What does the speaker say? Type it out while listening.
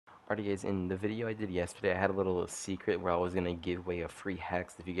Alrighty guys, in the video I did yesterday, I had a little secret where I was going to give away a free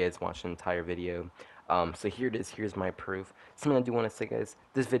hex if you guys watch the entire video. So here it is, here's my proof. Something I do want to say guys,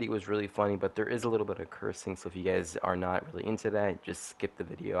 this video was really funny, but there is a little bit of cursing, so if you guys are not really into that, just skip the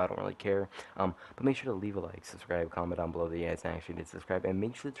video, I don't really care. But make sure to leave a like, subscribe, comment down below that you guys actually did subscribe, and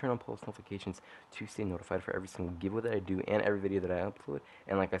make sure to turn on post notifications to stay notified for every single giveaway that I do and every video that I upload.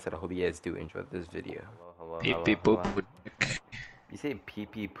 And like I said, I hope you guys do enjoy this video. Beep beep boop boop. You say pee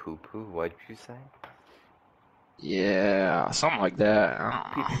pee poo poo? What'd you say? Yeah, something like that.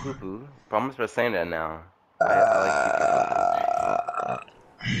 I Pee don't pee know. poo poo? But I'm gonna start saying that now. I like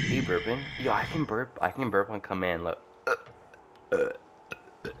pee pee poo poo. Are you burping? Yo, I can burp. I can burp on command. Look.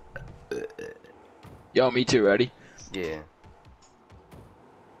 Yo, me too. Ready? Yeah.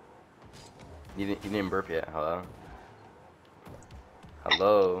 You didn't burp yet. Hello.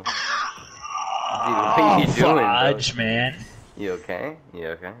 Hello. Dude, what are you doing, bro? Fudge, man. You okay? You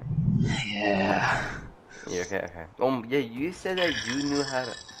okay? Yeah. You okay? Okay. Yeah. You said that you knew how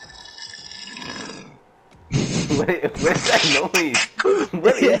to. What's that noise?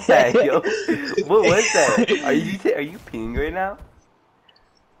 What is that, yo? What was that? Are you peeing right now?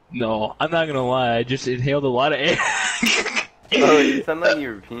 No, I'm not gonna lie. I just inhaled a lot of air. Oh, it sounded like you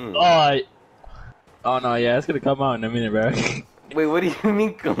were peeing. Oh no, yeah, it's gonna come out in a minute, bro. Wait, what do you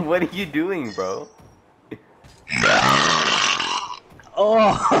mean? What are you doing, bro?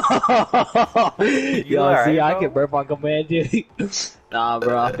 Oh, You yo, alright, see, I bro? can burp on command, dude. Nah,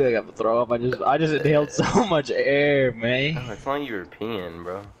 bro, I feel like I'm gonna throw up. I just inhaled so much air, man. Oh, it's not like you were peeing,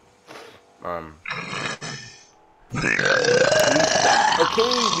 bro.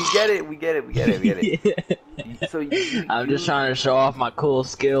 Okay, we get it. Yeah. So I'm just trying to show off my cool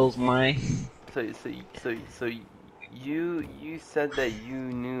skills, man. so you said that you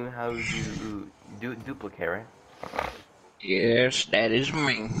knew how to duplicate, right? Yes, that is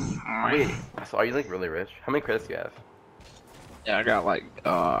me. Wait, so are you like really rich? How many credits do you have? Yeah, I got like,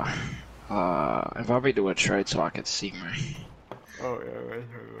 if I be doing trade so I can see me. Oh yeah, right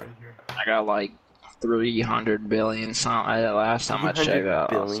here. I got like 300 billion something. Last time I checked 300 out.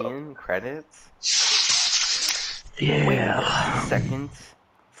 billion credits? Yeah. Wait, seconds?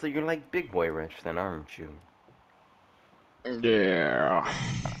 So you're like big boy rich then, aren't you? Yeah.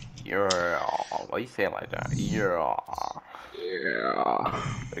 You're. Why you say it like that? Yeah. Yeah.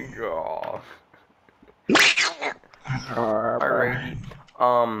 Yeah. Bruh.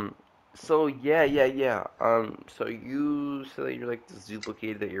 Alrighty. So yeah. So you say that you're like this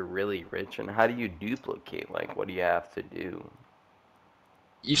duplicate that you're really rich, and how do you duplicate? Like, what do you have to do?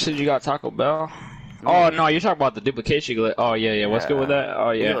 You said you got Taco Bell? Oh No. no, you're talking about the duplication glitch. Oh yeah. What's good with Yeah. that?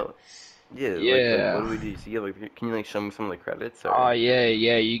 Oh yeah. Yeah. Like, what do Yeah. we do? So yeah, like, can you like show me some of the credits Oh or? yeah.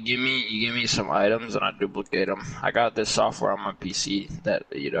 You give me some items and I duplicate them. I got this software on my PC that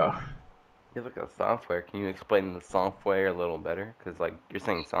You have like a software. Can you explain the software a little better? Cause like you're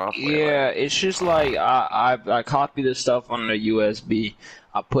saying software, like. Yeah, it's just like I copy the stuff on the USB.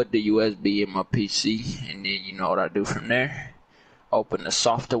 I put the USB in my PC, and then you know what I do from there. Open the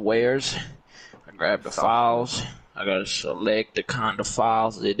softwares. I grab the Software. files. I gotta select the kind of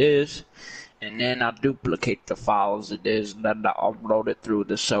files it is, and then I duplicate the files it is, and then I upload it through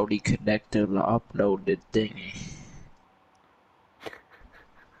the Sony connector, the uploaded thingy.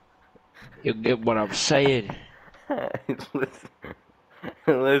 You get what I'm saying? listen,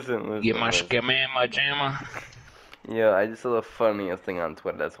 listen, Get my listen. skimmer and my jammer. Yeah, I just saw the funniest thing on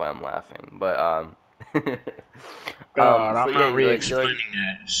Twitter. That's why I'm laughing. But God, so I'm yeah, not you're like, re-explaining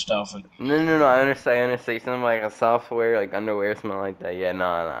that stuff. no. I understand. Something like a software, like underwear, something like that. Yeah, no.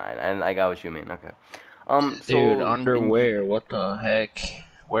 And I got what you mean. Okay. Dude, So and you, underwear, what the heck?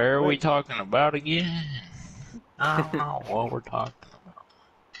 Where are we what? talking about again? I don't know what we're talking about.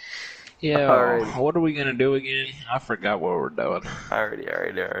 Yeah, Alrighty, what are we gonna do again? I forgot what we're doing. I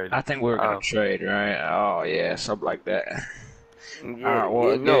alrighty. think we were gonna Um, trade, right? Oh yeah, something like that. Alright, yeah.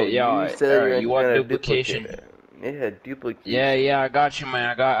 well, No, good, you yeah, said that alright, you're you actually want gonna duplicate duplication? it. Yeah, Yeah, duplication. I got you,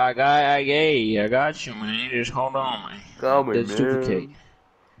 man. I got you, man. You just hold on, man. Coming, Let's duplicate. man.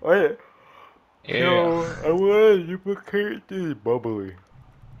 Oh yeah. Yeah. So I want to duplicate this bubbly.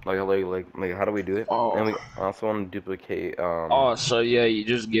 Like, how do we do it? And we Oh. also want to duplicate. Oh, so yeah, you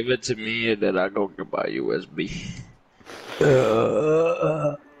just give it to me and then I go get my USB.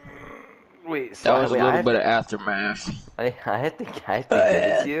 That Wait. So was a I little have bit to. of aftermath. I have to give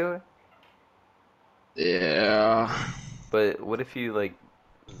it to you. Yeah. But what if you like?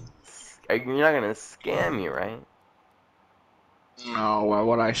 You're not gonna scam me, right? No, why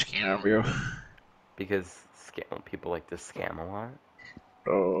would I scam you? Because scam people like to scam a lot.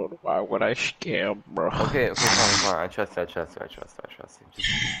 Oh, why would I scam, bro? Okay, okay, fine, fine. I trust you, I trust you, I trust you, I trust you.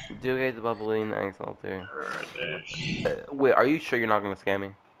 Just do get the bubbly and the exalter. Wait, are you sure you're not gonna scam me?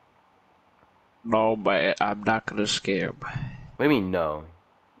 No, but I'm not gonna scam. What do you mean no?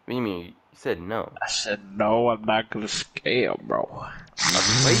 What do you mean? You said no. I said no, I'm not gonna scam, bro. Why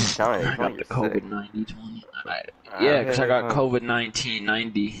are you sounding? You I sound like got you're the sick. COVID 90 20. Yeah, Okay, cause I okay, got fine. COVID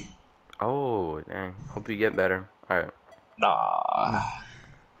 1990. Oh, dang. Hope you get better. Alright. Nah.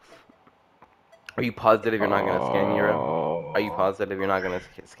 Are you positive you're not gonna scam me, bro? Are you Oh. positive you're not gonna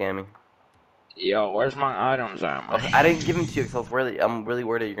scam me? Yo, where's my items at, Oh, I man? didn't give them to you because I'm really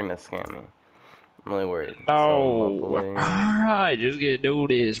worried that you're gonna scam me. I'm really worried. So, No. bubbly. Alright, just get do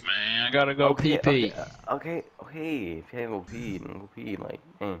this, man. I gotta go Okay, okay, PP. okay, okay. If you have go pee, then go pee. Like,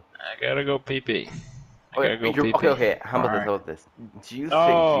 dang. I gotta go PP. I Okay, gotta go okay, PP. okay. How about this? Alright. How about this? Do you think?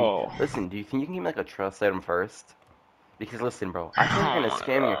 Oh. Listen? Do you think you can give me like a trust item first? Because listen, bro. I feel like you're Oh gonna my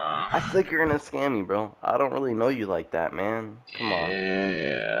scam you. I god. feel like you're gonna scam me, bro. I don't really know you like that, man. Come on.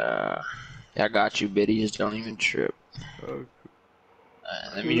 Yeah. I got you, Biddy. Just don't even trip. Okay.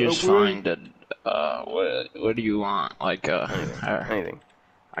 Let me I'm just worried. find the what do you want? Like Anything, anything.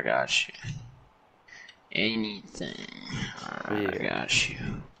 I got you. Anything. Alright, I Yeah. got you.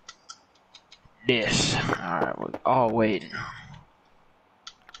 This. Alright, oh wait. You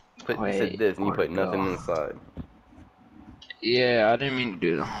said Wait, this and you where'd put it go? nothing inside. Yeah, I didn't mean to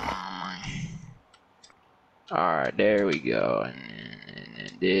do that. Alright, there we go.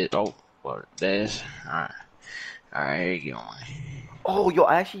 And this oh what this? Alright, here you go. Oh, yo,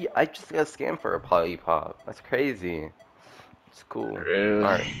 I just got scammed for a polypop. That's crazy. It's cool. Alright,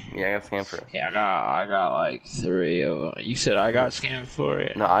 Really? yeah, I got scammed for it. Yeah, I got like three of them. You said I got scammed for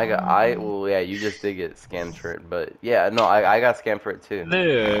it? No, well, yeah, you just did get scammed for it, but yeah, no, I got scammed for it too.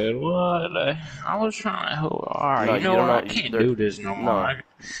 Dude, what? I was trying to help. Alright, No, you you know don't what? know. I can't There, do this no more. no,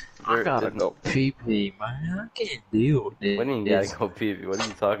 I there gotta is. go pee pee, man. I can't deal with What do you mean you gotta this. go pee? What are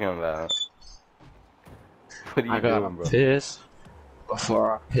you talking about? What are I you gotta doing, bro? piss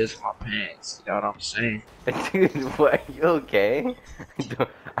before I piss my pants. You know what I'm saying? Dude, what? You okay?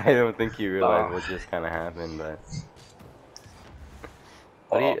 I don't think you realize Uh, what just kind of happened, but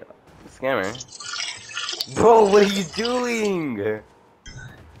what are you, scammer? Bro, what are you doing?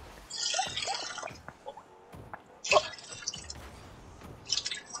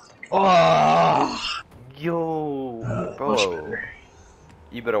 oh, Yo, much bro, better.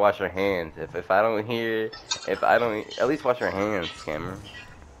 you better wash your hands. If I don't, at least wash your hands, scammer.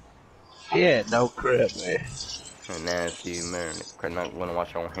 Yeah, no crap, man. Nasty, man. Not gonna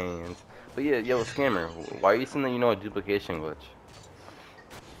wash your own hands. But yeah, yo, scammer, why are you saying that you know a duplication glitch?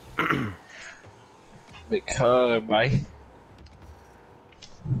 Because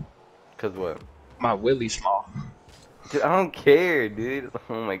Cause what? my willy small. Dude, I don't care, dude.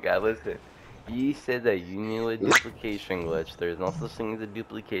 Oh my god, listen. You said that you knew a duplication glitch. There's no such thing as a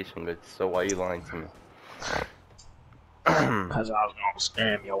duplication glitch, so why are you lying to me? Cause I was gonna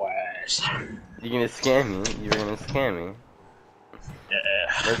scam your ass. You're gonna scam me? You're gonna scam me? Yeah.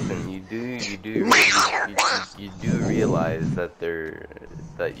 Listen, you do realize that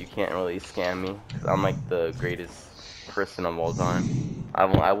that you can't really scam me, because I'm like the greatest person of all time. I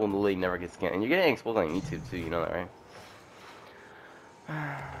will literally never get scammed. And you're getting exposed on YouTube too, you know that, right?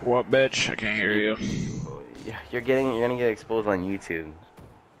 What, bitch? I can't hear You, you. you're gonna get exposed on YouTube.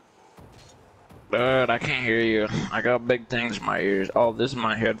 But I can't hear you. I got big things in my ears. Oh, this is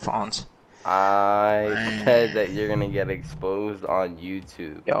my headphones. I said Man. that you're gonna get exposed on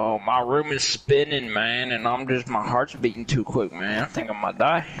YouTube. Yo, my room is spinning, man, and my heart's beating too quick, man. I think I might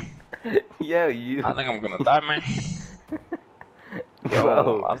die. Yo, I think I'm gonna die, man. Yo,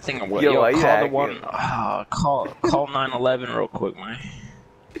 bro, I think I'm gonna, yo, yo, why you call the one, acting? call 911 real quick, man.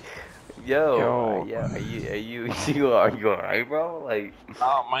 Yo, Yo, yeah, you alright, bro? Like,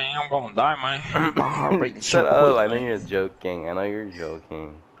 oh, man, I'm gonna die, man. My heart beating so shut up. quick, I know man. you're joking. I know you're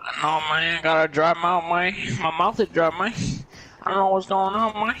joking. No, man, I got a dry mouth, man. My mouth is dry, man. I don't know what's going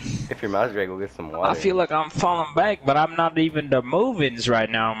on, man. If your mouth's dry, go get some I water. feel like I'm falling back, but I'm not even the movings right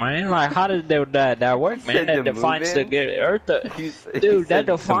now, man. Like, how did that You work, man? said the That defines the move-ins? Earth. You Dude, that said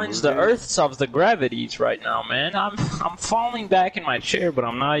the defines the move-ins? Earths of the gravities right now, man. I'm falling back in my chair, but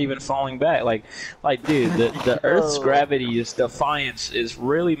I'm not even falling back. Like, dude, the Earth's Yo. gravity is defiance is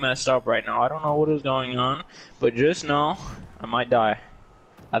really messed up right now. I don't know what is going on, but just know I might die.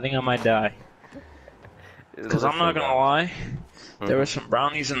 I think I might die. Cause I'm Listen, not bro. gonna lie. There Hmm. were some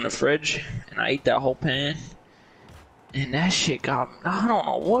brownies in the fridge, and I ate that whole pan. And that shit got me. I don't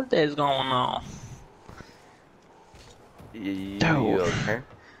know what is going on. You Dude, okay?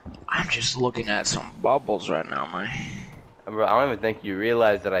 I'm just looking at some bubbles right now, man. Bro, I don't even think you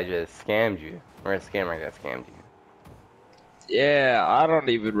realize that I just scammed you. Or a scammer that scammed you. Yeah, I don't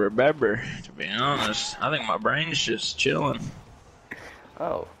even remember, to be honest. I think my brain's just chilling.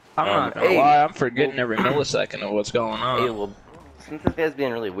 Oh. I'm not gonna Hey, lie, I'm well, forgetting every millisecond of what's going hey, on. well, since this guy's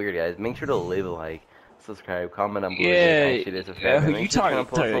being really weird, guys, make sure to leave a like, subscribe, comment down below, guys. Yeah, Actually, to yeah, subscribe, who and you make sure to turn on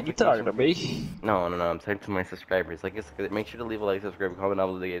talking post to? You talking notifications. to me? No, no, no, I'm talking to my subscribers. Like, make sure to leave a like, subscribe, comment down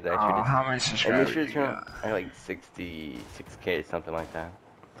below, guys. Actually, Oh, just, how many and make subscribers sure to you turn on, got? I got like 66K, something like that.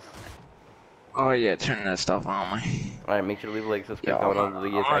 Oh yeah, turn that stuff on me. Alright, make sure to leave a like, Yo, subscribe, comment down below,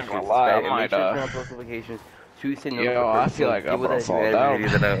 guys. I'm not Actually, gonna lie, I subscribe, and make might sure to turn on post notifications to stay yo, notified for I every feel single like I'm giveaway gonna that I do in fall every down.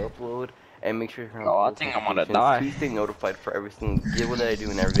 video that I upload. And make sure to turn on Yo, I post think I'm gonna notifications die. to stay notified for every single giveaway that I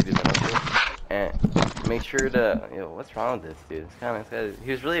do in every video that I upload. And make sure to, yo, what's wrong with this dude? It's kind of,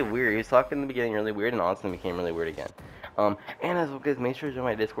 he was really weird. He was talking in the beginning really weird, and all of a sudden became really weird again. And as well, guys, make sure to join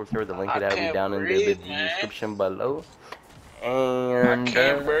my Discord server. The link to I that will be can't down in the breathe, man. description below. I And,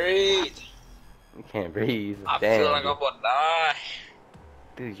 can't breathe. you can't breathe. I feel Damn, like dude. I'm gonna die.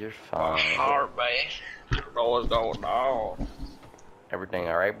 Dude, you're My fine. heart, man. I don't know what's going on. Everything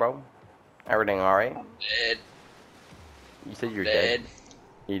alright, bro? Everything alright? Dead, You said you're dead. dead.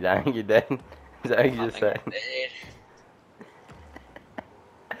 You dying? You dead? Is that what you I just think said? I'm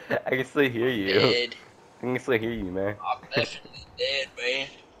dead. I can still hear I'm you. dead. I can still hear you, man. I'm definitely dead,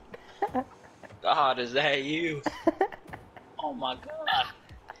 man. God, is that you? Oh my God,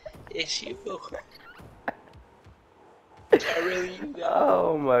 it's you. Is that really you, God?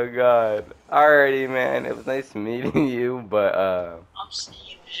 Oh my god. Alrighty, man. It was nice meeting you, but, I'm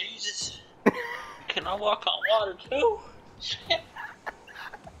seeing Jesus. Can I walk on water too? Shit.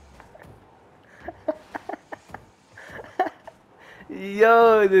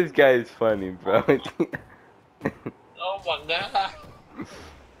 Yo, this guy's funny, bro. Oh my God.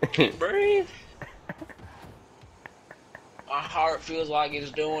 I can't breathe. My heart feels like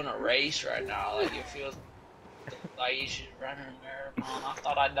it's doing a race right now. Like it feels like you should run a marathon. I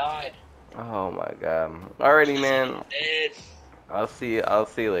thought I died. Oh my god. Alrighty, I think man. I'm dead. I'll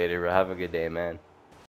see you later, bro. Have a good day, man.